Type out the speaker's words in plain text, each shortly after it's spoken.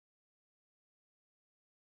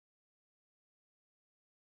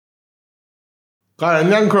Hi,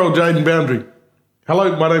 I'm young crow Jayden Boundry.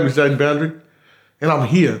 Hello, my name is Jayden Boundry, and I'm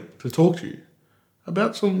here to talk to you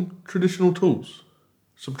about some traditional tools,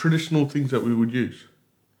 some traditional things that we would use.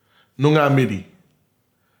 Noongar midi,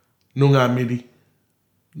 Noongar midi,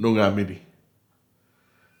 Noongar midi,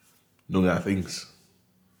 Noongar things.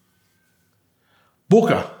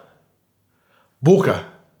 Boka, boka,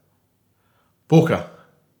 boka,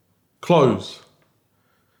 clothes.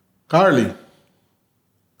 Carly,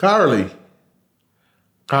 Carly,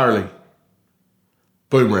 Carly,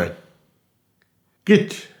 boomerang.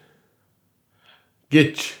 Gitch,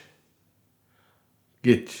 gitch,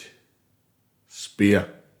 gitch, spear.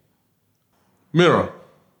 Mirror,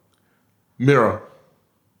 mirror,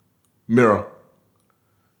 mirror,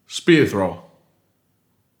 spear throw.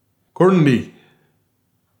 Corndy,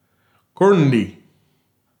 corndy,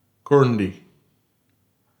 corndy.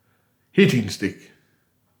 Hitting stick.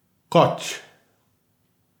 Koch,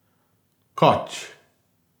 koch,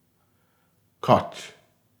 koch.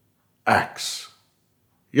 Axe.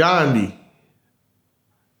 Yandi,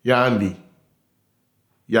 yandi,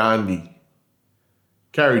 yandi.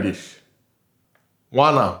 Carry dish.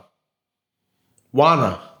 Wana,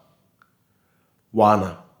 wana,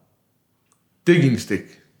 wana. Digging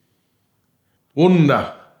stick.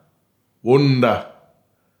 Wunda, wunda,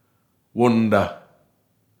 wunda.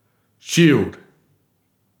 Shield.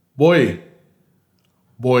 Boy,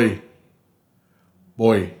 boy,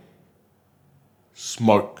 boy.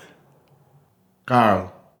 Smoke.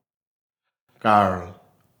 Garl, garl,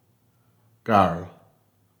 garl.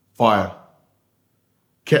 Fire.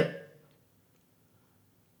 Kep,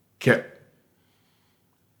 kep,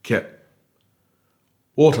 kep.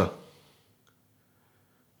 Water.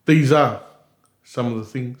 These are some of the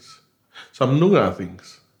things, some Noongar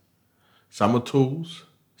things. Some are tools,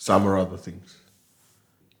 some are other things.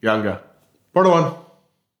 Younger. Part one.